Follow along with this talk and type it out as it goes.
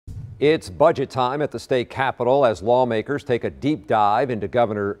It's budget time at the state capitol as lawmakers take a deep dive into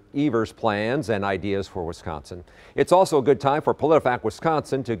Governor Evers' plans and ideas for Wisconsin. It's also a good time for Politifact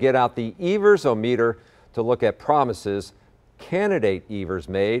Wisconsin to get out the Evers-o-meter to look at promises candidate Evers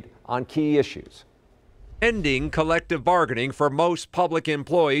made on key issues. Ending collective bargaining for most public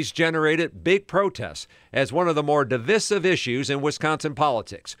employees generated big protests as one of the more divisive issues in Wisconsin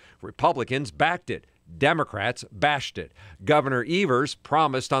politics. Republicans backed it. Democrats bashed it. Governor Evers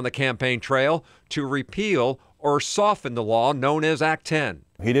promised on the campaign trail to repeal or soften the law known as Act 10.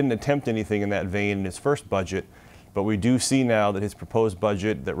 He didn't attempt anything in that vein in his first budget, but we do see now that his proposed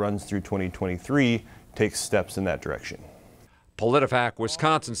budget that runs through 2023 takes steps in that direction. Politifact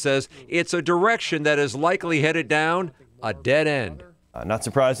Wisconsin says it's a direction that is likely headed down a dead end. Not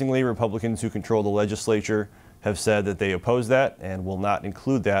surprisingly, Republicans who control the legislature have said that they oppose that and will not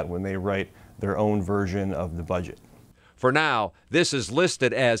include that when they write their own version of the budget. For now, this is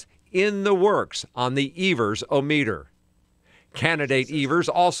listed as in the works on the Evers-o-meter. Candidate Evers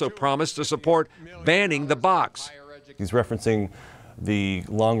also promised to support banning the box. He's referencing the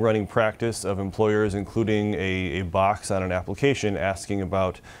long-running practice of employers including a box on an application asking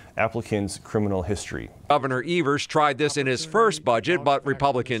about applicants' criminal history. Governor Evers tried this in his first budget, but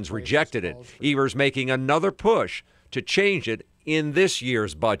Republicans rejected it. Evers making another push to change it in this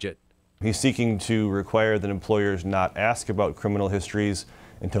year's budget. He's seeking to require that employers not ask about criminal histories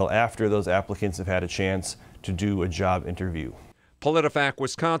until after those applicants have had a chance to do a job interview. Politifact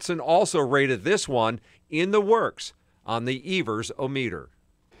Wisconsin also rated this one in the works on the Evers-o-meter.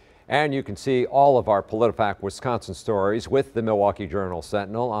 And you can see all of our Politifact Wisconsin stories with the Milwaukee Journal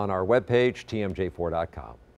Sentinel on our webpage, tmj4.com.